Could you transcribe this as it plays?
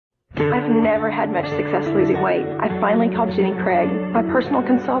I've never had much success losing weight. I finally called Jenny Craig. My personal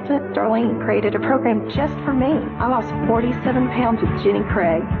consultant, Darlene, created a program just for me. I lost 47 pounds with Jenny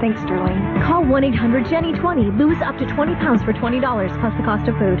Craig. Thanks, Darlene. Call 1-800-JENNY-20. Lose up to 20 pounds for $20 plus the cost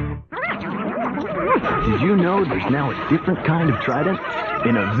of food. Did you know there's now a different kind of Trident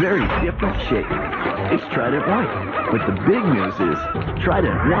in a very different shape? It's Trident White. But the big news is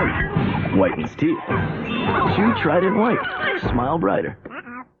Trident White whitens teeth. Chew Trident White. Smile brighter.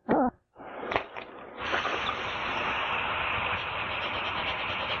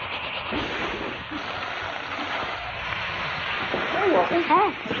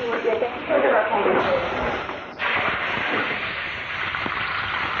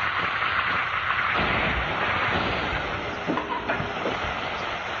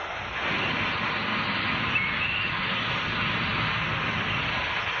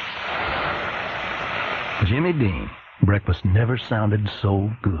 Jimmy Dean. Breakfast never sounded so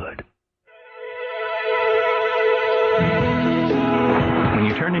good. When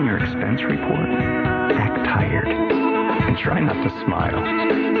you turn in your expense report, act tired and try not to smile.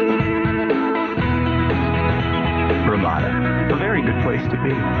 Ramada, a very good place to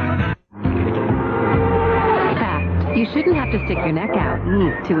be. Fact, you shouldn't have to stick your neck out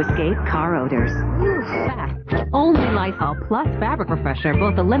to escape car odors. Fact, only Lysol Plus Fabric Refresher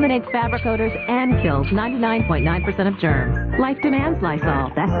both eliminates fabric odors and kills 99.9% of germs. Life demands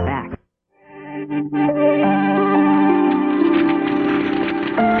Lysol. That's fact.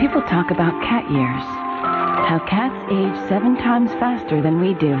 People talk about cat years. How cats age 7 times faster than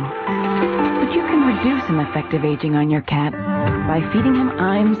we do. But you can reduce ineffective aging on your cat by feeding him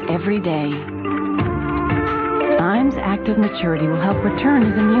Iams every day. Iams Active Maturity will help return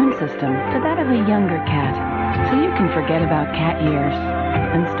his immune system to that of a younger cat, so you can forget about cat years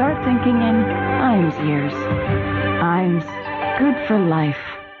and start thinking in Iams years. Iams, good for life.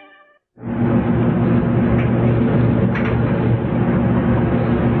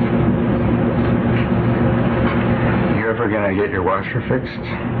 You ever gonna get your washer fixed?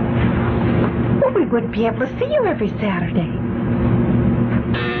 Well, we wouldn't be able to see you every Saturday.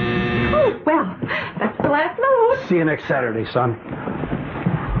 Oh, well, that's the last load. See you next Saturday, son.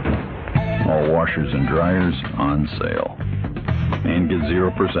 All washers and dryers on sale. And get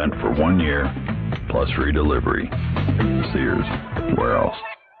 0% for 1 year, plus free delivery. Sears. Where else?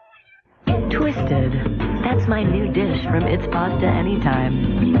 Twisted. That's my new dish from It's Pasta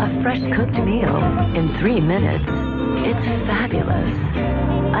Anytime. A fresh cooked meal in 3 minutes. It's fabulous.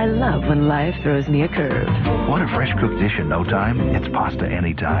 I love when life throws me a curve. Want a fresh cooked dish in no time? It's Pasta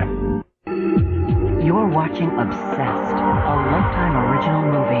Anytime. You're watching Obsessed, a Lifetime original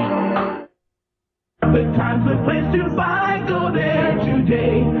movie. The time's the place to buy. Go there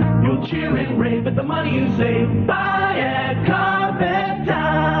today. You'll cheer and rave at the money you save. Buy at Carpetime.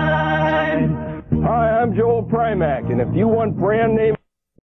 Hi, I'm Joel Primack, and if you want brand name